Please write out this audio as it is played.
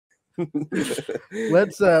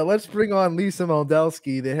Let's bring on Lisa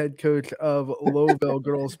Modelski, the head coach of Lowellville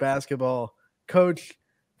girls basketball. Coach,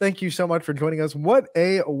 thank you so much for joining us. What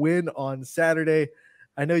a win on Saturday.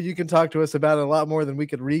 I know you can talk to us about it a lot more than we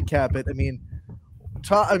could recap it. I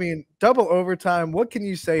mean, double overtime. What can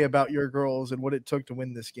you say about your girls and what it took to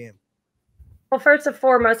win this game? Well, first and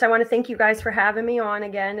foremost, I want to thank you guys for having me on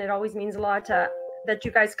again. It always means a lot that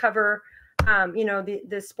you guys cover,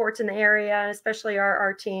 the sports in the area, especially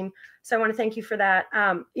our team. So I want to thank you for that.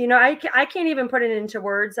 I can't even put it into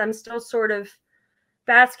words. I'm still sort of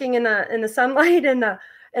basking in the sunlight and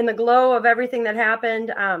the glow of everything that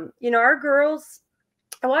happened. Our girls,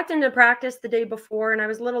 I walked into practice the day before and I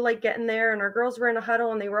was a little late getting there, and our girls were in a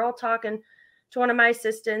huddle and they were all talking to one of my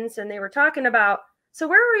assistants, and they were talking about, so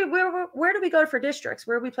where do we go for districts?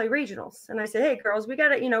 Where do we play regionals? And I said, hey girls, we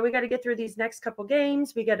gotta get through these next couple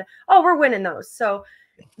games. We're winning those. So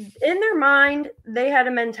in their mind, they had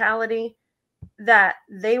a mentality that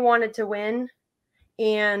they wanted to win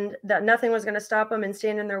and that nothing was going to stop them and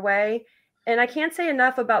stand in their way. And I can't say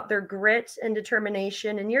enough about their grit and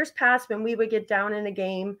determination. In years past, when we would get down in a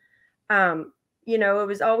game, it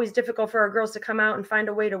was always difficult for our girls to come out and find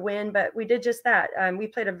a way to win, but we did just that. We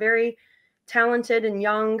played a very talented and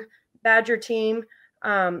young Badger team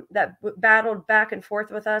that battled back and forth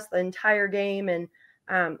with us the entire game. And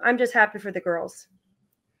I'm just happy for the girls.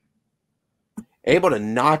 Able to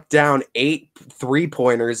knock down 8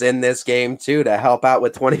 3-pointers in this game too to help out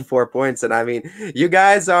with 24 points. And I mean, you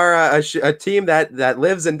guys are a team that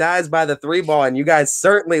lives and dies by the 3 ball, and you guys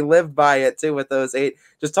certainly lived by it too with those 8.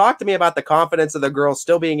 Just talk to me about the confidence of the girls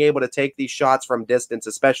still being able to take these shots from distance,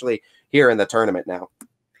 especially here in the tournament now.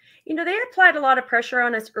 They applied a lot of pressure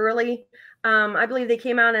on us early. I believe they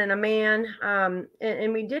came out in a man,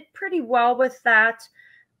 and we did pretty well with that.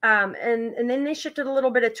 And then they shifted a little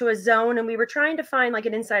bit to a zone, and we were trying to find like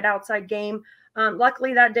an inside-outside game.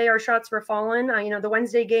 Luckily that day our shots were falling. The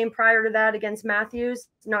Wednesday game prior to that against Matthews,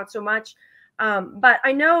 not so much. But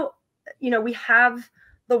I know, we have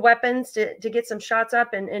the weapons to get some shots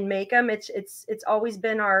up and make them. It's always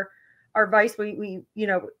been our vice.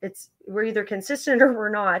 We're either consistent or we're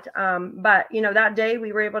not. But that day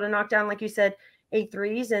we were able to knock down, like you said, 8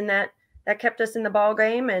 threes, and that kept us in the ball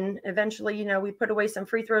game. And eventually, we put away some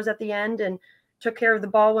free throws at the end and took care of the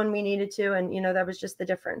ball when we needed to. And, that was just the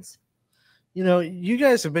difference. You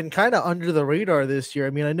guys have been kind of under the radar this year.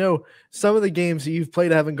 I know some of the games that you've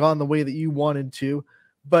played haven't gone the way that you wanted to,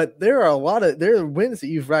 but there are wins that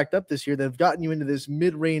you've racked up this year that have gotten you into this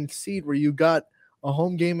mid-range seed where you got a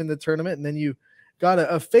home game in the tournament, and then you got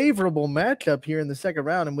a favorable matchup here in the second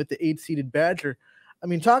round and with the 8-seeded Badger.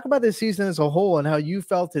 Talk about this season as a whole and how you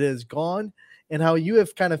felt it has gone and how you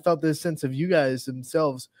have kind of felt this sense of you guys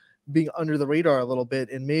themselves being under the radar a little bit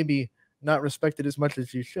and maybe not respected as much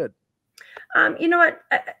as you should. You know what?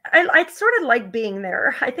 I sort of like being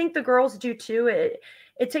there. I think the girls do too.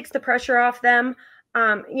 It takes the pressure off them.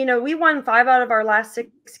 We won 5 out of our last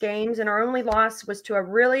 6 games, and our only loss was to a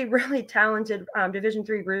really, really talented Division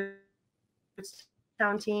III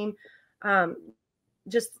Town team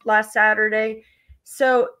just last Saturday.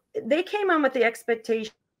 So they came on with the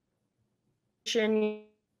expectation, it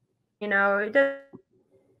doesn't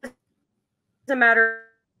matter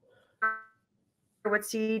what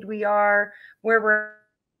seed we are, where we're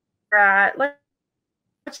at.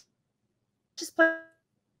 Let's just play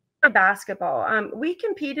basketball. We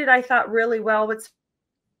competed, I thought, really well with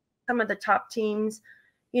some of the top teams,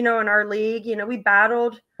 in our league. We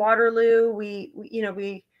battled Waterloo.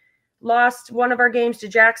 We lost one of our games to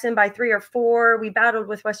Jackson by 3 or 4. We battled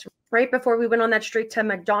with Western right before we went on that streak to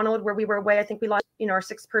McDonald where we were away. I think we lost, our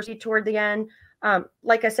 6th person toward the end.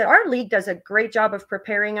 Like I said, our league does a great job of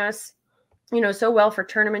preparing us, so well for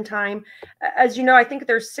tournament time. As you know, I think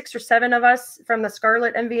there's 6 or 7 of us from the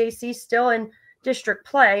Scarlet MVAC still in district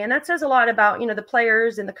play. And that says a lot about, the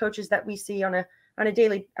players and the coaches that we see on a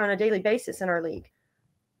daily basis in our league.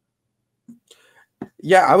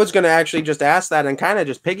 Yeah, I was going to actually just ask that and kind of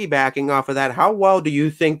just piggybacking off of that. How well do you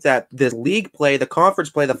think that the league play, the conference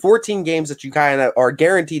play, the 14 games that you kind of are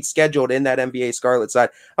guaranteed scheduled in that NBA Scarlet side,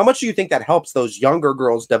 how much do you think that helps those younger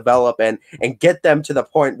girls develop and get them to the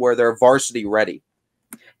point where they're varsity ready?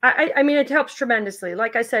 It helps tremendously.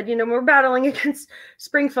 Like I said, we're battling against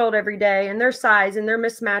Springfield every day and their size and their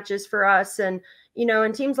mismatches for us. And,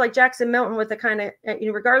 and teams like Jackson Milton with the kind of,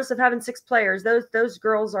 regardless of having 6 players, those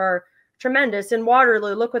girls are tremendous. And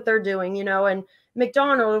Waterloo, look what they're doing, and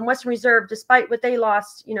McDonald and Western Reserve, despite what they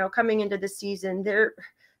lost, coming into the season, they're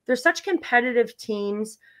such competitive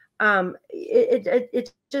teams.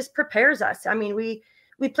 It just prepares us.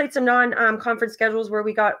 We played some non-conference schedules where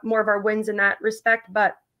we got more of our wins in that respect,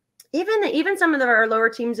 but even some of our lower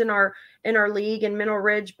teams in our league in Mineral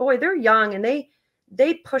Ridge, boy, they're young and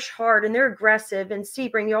they push hard and they're aggressive. And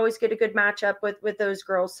Sebring, you always get a good matchup with those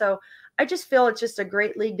girls. So I just feel it's just a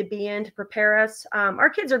great league to be in to prepare us. Our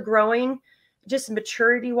kids are growing just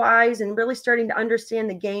maturity wise and really starting to understand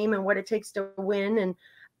the game and what it takes to win. And,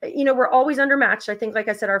 we're always undermatched. I think, like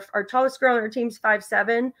I said, our tallest girl on our team's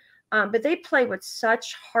 5'7", but they play with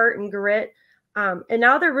such heart and grit. And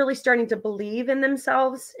now they're really starting to believe in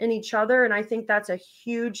themselves, in each other. And I think that's a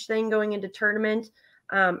huge thing going into tournament.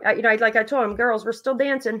 Like I told them, girls, we're still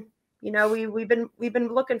dancing. We've been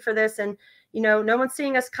looking for this, and, no one's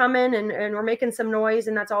seeing us coming, and we're making some noise,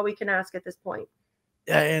 and that's all we can ask at this point.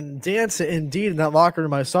 Yeah, and dance indeed in that locker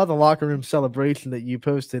room. I saw the locker room celebration that you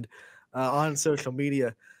posted on social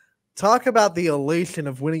media. Talk about the elation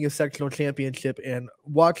of winning a sectional championship and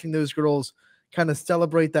watching those girls kind of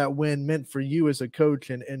celebrate that win meant for you as a coach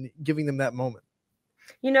and giving them that moment.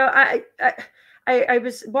 I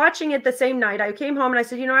was watching it the same night. I came home and I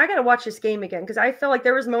said, I got to watch this game again, because I feel like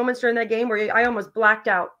there was moments during that game where I almost blacked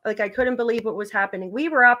out. Like I couldn't believe what was happening. We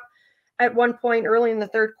were up at one point early in the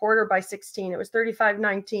third quarter by 16. It was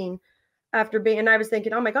 35-19 and I was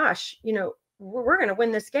thinking, oh my gosh, we're going to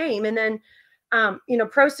win this game. And then,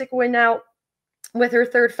 Prosek went out with her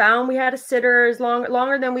third foul, and we had a sitter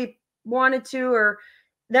longer than we wanted to, or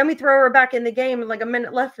then we throw her back in the game, and like a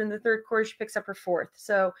minute left in the third quarter, she picks up her fourth.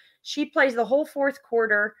 So she plays the whole fourth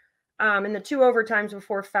quarter and the 2 overtimes with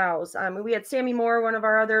 4 fouls. We had Sammy Moore, one of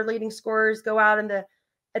our other leading scorers, go out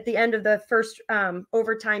at the end of the first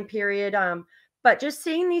overtime period. But just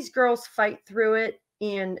seeing these girls fight through it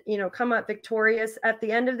and, come up victorious at the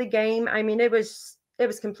end of the game. I mean, it was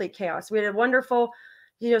complete chaos. We had a wonderful,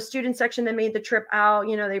 student section that made the trip out.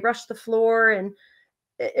 They rushed the floor, and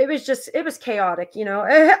it was chaotic.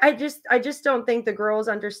 I just don't think the girls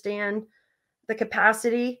understand the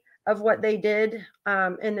capacity of what they did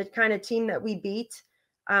and the kind of team that we beat.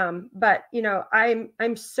 But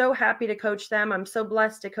I'm so happy to coach them. I'm so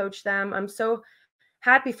blessed to coach them. I'm so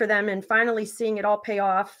happy for them, and finally seeing it all pay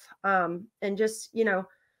off. And just,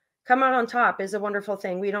 come out on top is a wonderful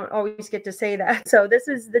thing. We don't always get to say that. So this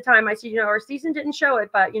is the time I see, our season didn't show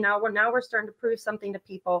it, but now we're starting to prove something to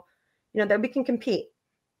people, that we can compete.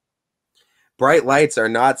 Bright lights are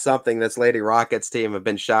not something this Lady Rockets team have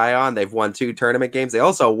been shy on. They've won 2 tournament games. They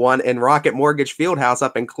also won in Rocket Mortgage Fieldhouse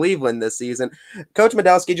up in Cleveland this season. Coach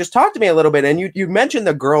Modelski, just talk to me a little bit. And you mentioned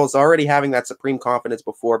the girls already having that supreme confidence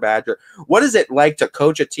before Badger. What is it like to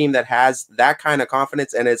coach a team that has that kind of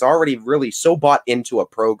confidence and is already really so bought into a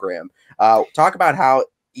program? Talk about how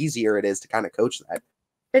easier it is to kind of coach that.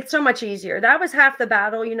 It's so much easier. That was half the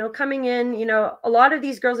battle, coming in, a lot of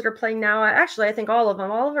these girls that are playing now, actually, I think all of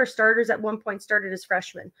our starters at one point started as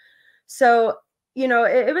freshmen. So,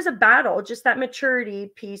 it was a battle, just that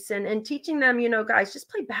maturity piece and teaching them, guys, just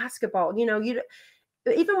play basketball.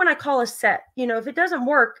 Even when I call a set, if it doesn't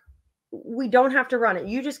work, we don't have to run it.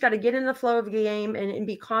 You just got to get in the flow of the game and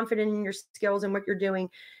be confident in your skills and what you're doing.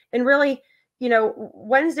 And really,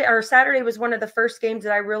 Wednesday or Saturday was one of the first games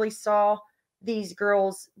that I really saw these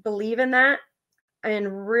girls believe in that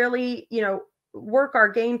and really, work our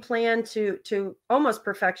game plan to almost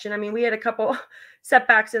perfection. I mean, we had a couple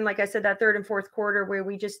setbacks in, like I said, that third and fourth quarter where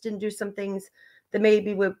we just didn't do some things that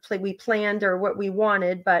maybe we planned or what we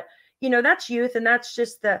wanted. But, that's youth, and that's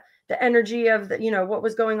just the energy of what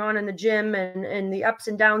was going on in the gym and the ups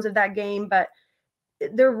and downs of that game. But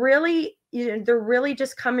they're really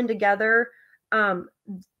just coming together.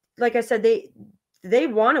 Like I said, they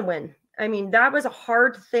want to win. I mean, that was a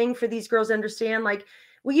hard thing for these girls to understand. Like,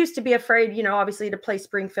 we used to be afraid, obviously, to play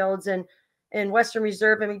Springfields and Western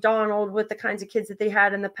Reserve and McDonald with the kinds of kids that they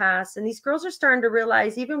had in the past. And these girls are starting to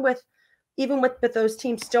realize, even with those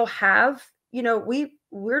teams still have,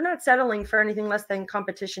 we're not settling for anything less than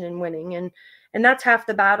competition and winning. And that's half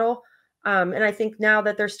the battle. And I think now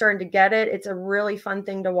that they're starting to get it, it's a really fun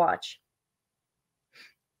thing to watch.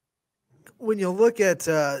 When you look at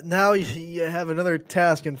now you have another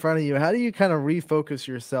task in front of you, how do you kind of refocus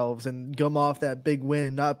yourselves and come off that big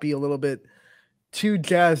win, not be a little bit too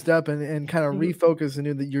jazzed up and kind of refocus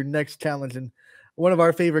into your next challenge? And one of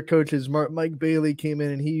our favorite coaches, Mike Bailey, came in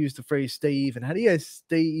and he used the phrase "stay even." How do you guys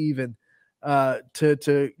stay even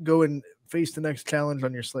to go and face the next challenge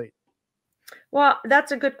on your slate? Well,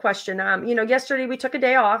 that's a good question. Yesterday we took a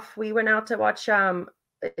day off. We went out to watch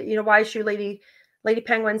YSU Lady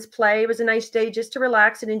Penguins play. It was a nice day just to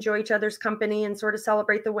relax and enjoy each other's company and sort of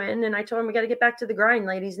celebrate the win. And I told them, we got to get back to the grind,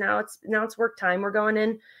 ladies. Now it's work time. We're going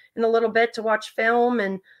in a little bit to watch film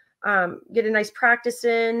and get a nice practice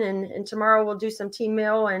in, and tomorrow we'll do some team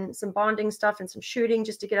meal and some bonding stuff and some shooting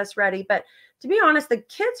just to get us ready. But to be honest, the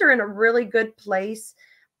kids are in a really good place.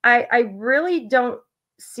 I really don't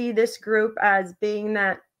see this group as being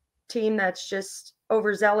that team that's just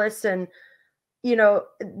overzealous, and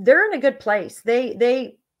they're in a good place.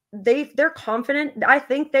 They're confident. I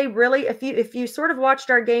think they really, if you sort of watched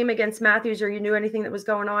our game against Matthews, or you knew anything that was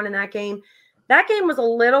going on in that game was a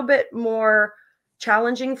little bit more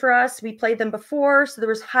challenging for us. We played them before, so there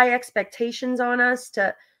was high expectations on us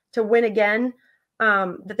to win again,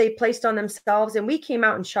 that they placed on themselves, and we came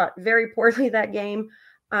out and shot very poorly that game,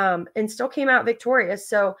 and still came out victorious.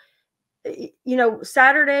 So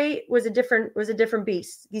Saturday was a different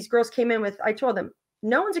beast. These girls came in with, I told them,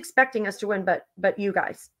 no one's expecting us to win, but you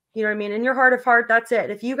guys, you know what I mean? In your heart of heart, that's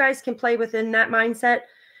it. If you guys can play within that mindset,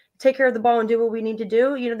 take care of the ball and do what we need to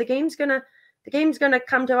do, the game's going to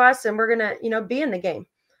come to us, and we're going to, be in the game.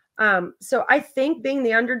 So I think being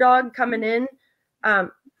the underdog coming in,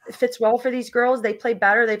 fits well for these girls. They play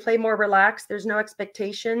better. They play more relaxed. There's no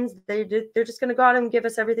expectations. They're just going to go out and give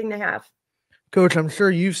us everything they have. Coach, I'm sure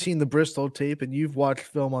you've seen the Bristol tape and you've watched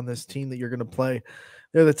film on this team that you're going to play.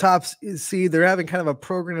 They're the top seed. They're having kind of a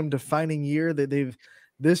program-defining year.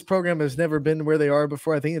 This program has never been where they are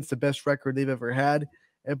before. I think it's the best record they've ever had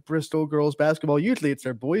at Bristol girls basketball. Usually it's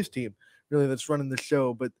their boys team really that's running the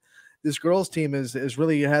show, but this girls team has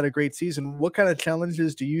really had a great season. What kind of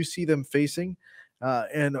challenges do you see them facing?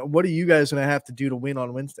 And what are you guys going to have to do to win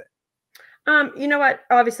on Wednesday? You know what?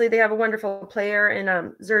 Obviously, they have a wonderful player in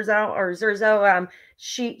Zerzo.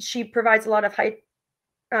 She provides a lot of height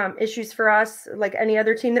issues for us, like any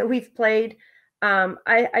other team that we've played.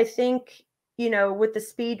 I think, with the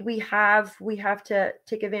speed we have to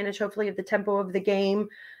take advantage, hopefully, of the tempo of the game,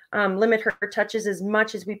 limit her touches as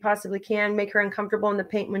much as we possibly can, make her uncomfortable in the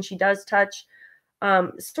paint when she does touch.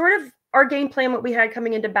 Sort of our game plan, what we had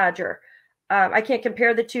coming into Badger. I can't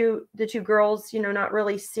compare the two girls, not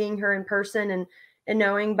really seeing her in person and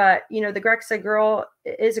knowing, but the Grexa girl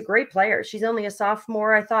is a great player. She's only a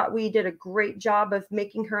sophomore. I thought we did a great job of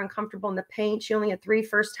making her uncomfortable in the paint. She only had 3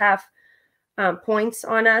 first half points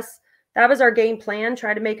on us. That was our game plan,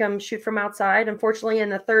 try to make them shoot from outside. Unfortunately, in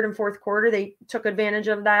the third and fourth quarter, they took advantage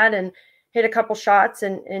of that and hit a couple shots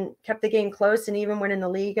and kept the game close, and even went in the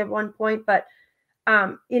league at one point. But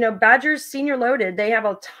Badgers senior loaded. They have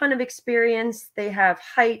a ton of experience. They have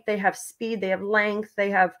height, they have speed, they have length, they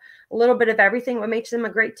have a little bit of everything, what makes them a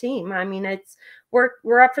great team. I mean,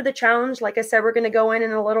 we're up for the challenge. Like I said, we're going to go in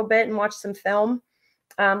a little bit and watch some film,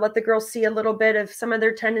 let the girls see a little bit of some of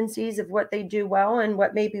their tendencies of what they do well, and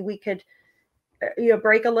what maybe we could,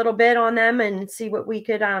 break a little bit on them and see what we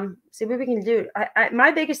could, see what we can do.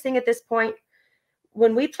 My biggest thing at this point,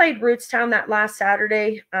 when we played Rootstown that last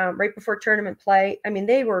Saturday, right before tournament play, I mean,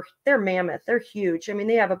 they're mammoth. They're huge. I mean,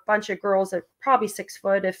 they have a bunch of girls that are probably 6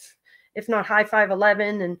 foot, if not high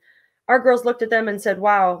 5'11". And our girls looked at them and said,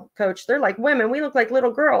 "Wow, coach, they're like women. We look like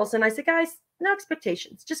little girls." And I said, "Guys, no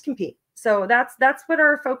expectations, just compete." So that's what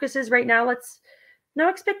our focus is right now. No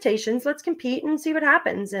expectations. Let's compete and see what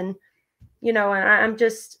happens. And, and I'm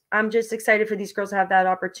just excited for these girls to have that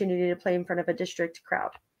opportunity to play in front of a district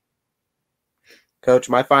crowd. Coach,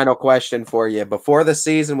 my final question for you. Before the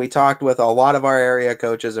season, we talked with a lot of our area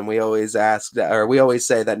coaches, and we always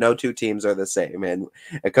say that no 2 teams are the same. And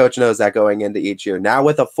a coach knows that going into each year. Now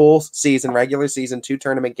with a full season, regular season, 2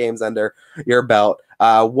 tournament games under your belt,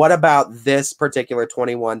 what about this particular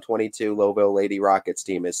 21-22 Lowellville Lady Rockets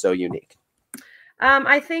team is so unique?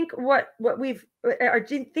 I think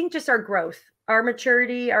just our growth, our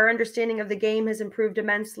maturity, our understanding of the game has improved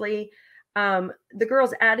immensely. The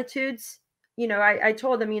girls' attitudes, I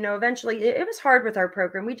told them, eventually it was hard with our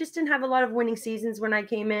program. We just didn't have a lot of winning seasons when I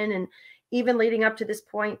came in, and even leading up to this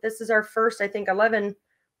point, this is our first, I think, 11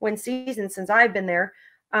 win season since I've been there.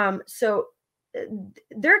 So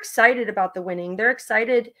they're excited about the winning. They're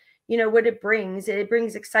excited, what it brings. It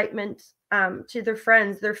brings excitement to their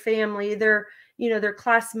friends, their family, their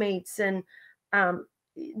classmates, and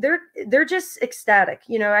they're just ecstatic.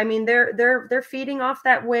 I mean, they're feeding off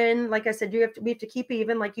that win. Like I said, we have to keep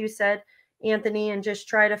even, like you said, Anthony, and just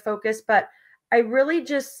try to focus. But I really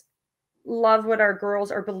just love what our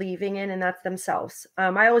girls are believing in, and that's themselves.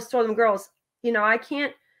 I always told them, girls, I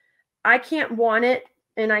can't want it,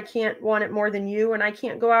 and I can't want it more than you, and I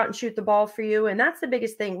can't go out and shoot the ball for you. And that's the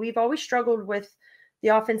biggest thing. We've always struggled with the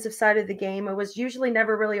offensive side of the game. It was usually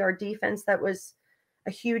never really our defense that was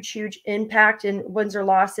a huge impact in wins or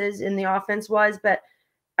losses in the offense was. But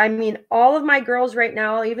I mean, all of my girls right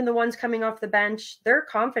now, even the ones coming off the bench, they're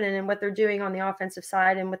confident in what they're doing on the offensive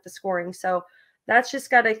side and with the scoring. So that's just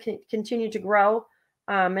got to continue to grow.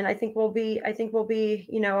 And I think we'll be,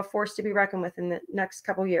 a force to be reckoned with in the next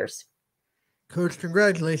couple years. Coach,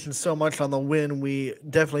 congratulations so much on the win. We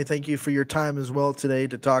definitely thank you for your time as well today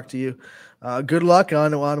to talk to you. Good luck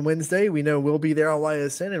on Wednesday. We know we'll be there on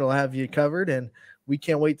YSN. It'll have you covered, and we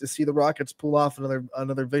can't wait to see the Rockets pull off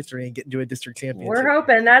another victory and get into a district championship. We're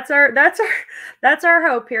hoping that's our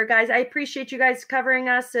hope here, guys. I appreciate you guys covering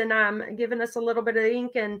us and giving us a little bit of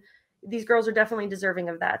ink, and these girls are definitely deserving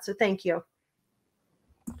of that. So thank you.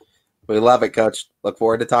 We love it, Coach. Look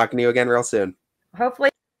forward to talking to you again real soon. Hopefully.